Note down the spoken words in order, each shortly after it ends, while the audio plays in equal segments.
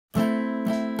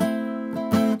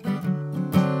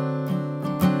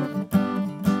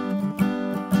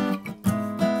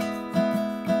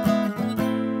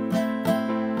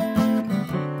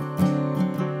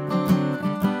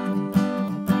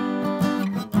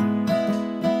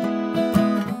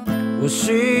Well,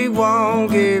 she won't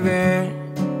give in.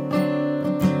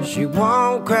 She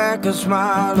won't crack a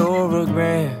smile or a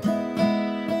grin.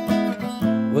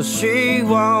 Well, she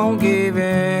won't give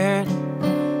in.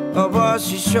 Oh, but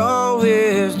she sure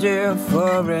is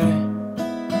different.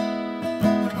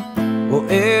 Well,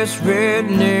 it's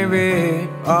written in red,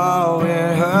 all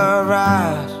in her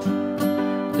eyes.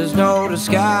 There's no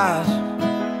disguise.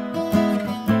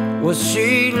 Well,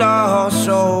 she lost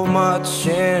so much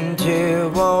in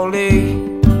Tivoli.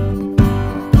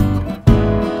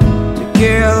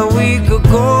 Together we could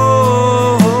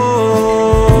go,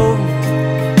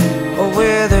 oh,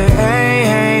 where there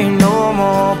ain't no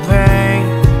more pain.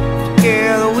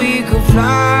 Together we could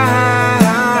fly,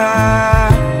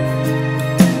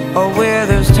 oh, where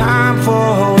there's time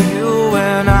for you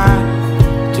and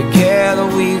I. Together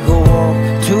we could walk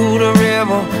to the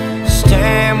river,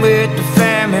 stand with the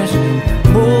families,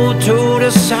 move to the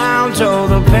sounds of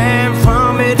the band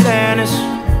from Atlantis.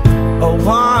 Oh,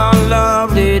 one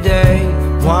lovely day,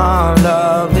 one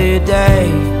lovely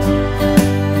day.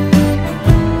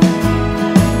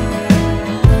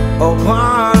 Oh,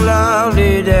 one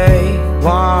lovely day,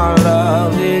 one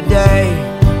lovely day.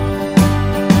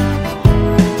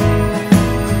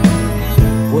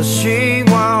 Well, she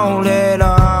won't let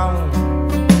on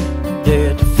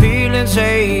that the feelings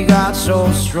they got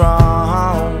so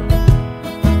strong.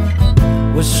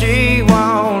 Well, she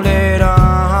won't let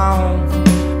on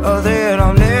that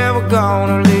I'm never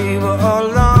gonna leave her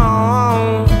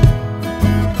alone.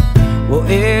 Well,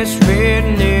 it's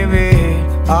written in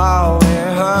red, all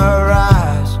in her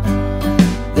eyes.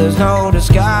 There's no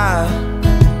disguise.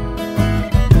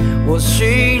 Well,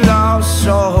 she lost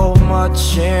so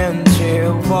much in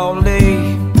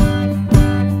Tivoli.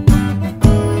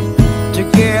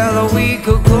 Together we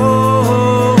could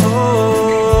go,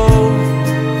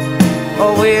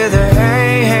 oh, where there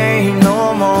ain't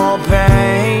no more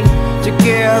pain.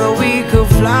 Together we could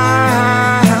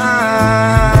fly,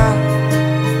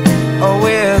 oh,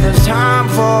 where there's time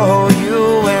for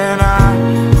you and I.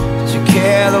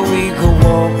 Together we could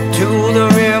walk to the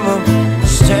river,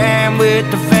 stand with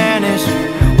the fannies,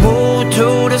 move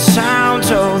to the sounds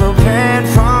of the band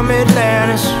from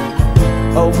Atlantis.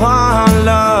 Oh, one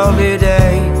lovely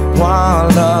day, one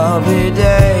lovely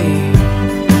day.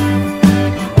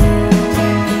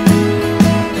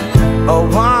 Oh,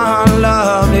 one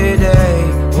lovely day,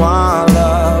 one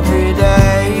lovely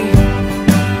day.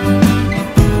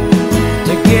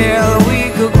 Together we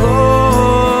could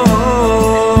go,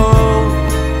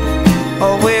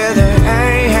 oh, where there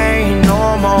ain't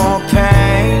no more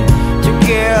pain.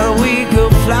 Together we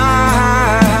could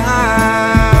fly,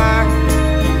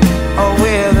 oh,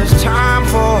 where there's time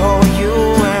for you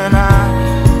and I.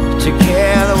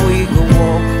 Together we could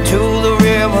walk to the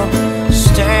river,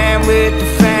 stand with the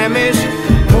families,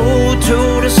 move to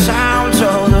the sounds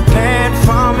of the band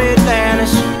from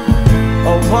Atlantis.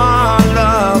 Oh, one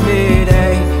lovely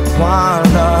day, one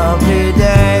lovely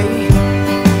day.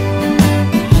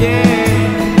 Yeah.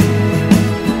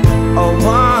 Oh,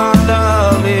 one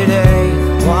lovely day,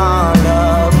 one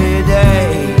lovely day.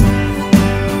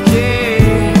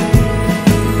 Yeah.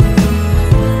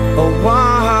 Oh,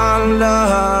 one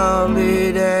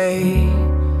lovely day,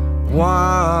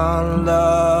 one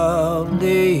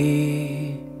lovely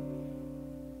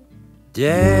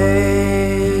day.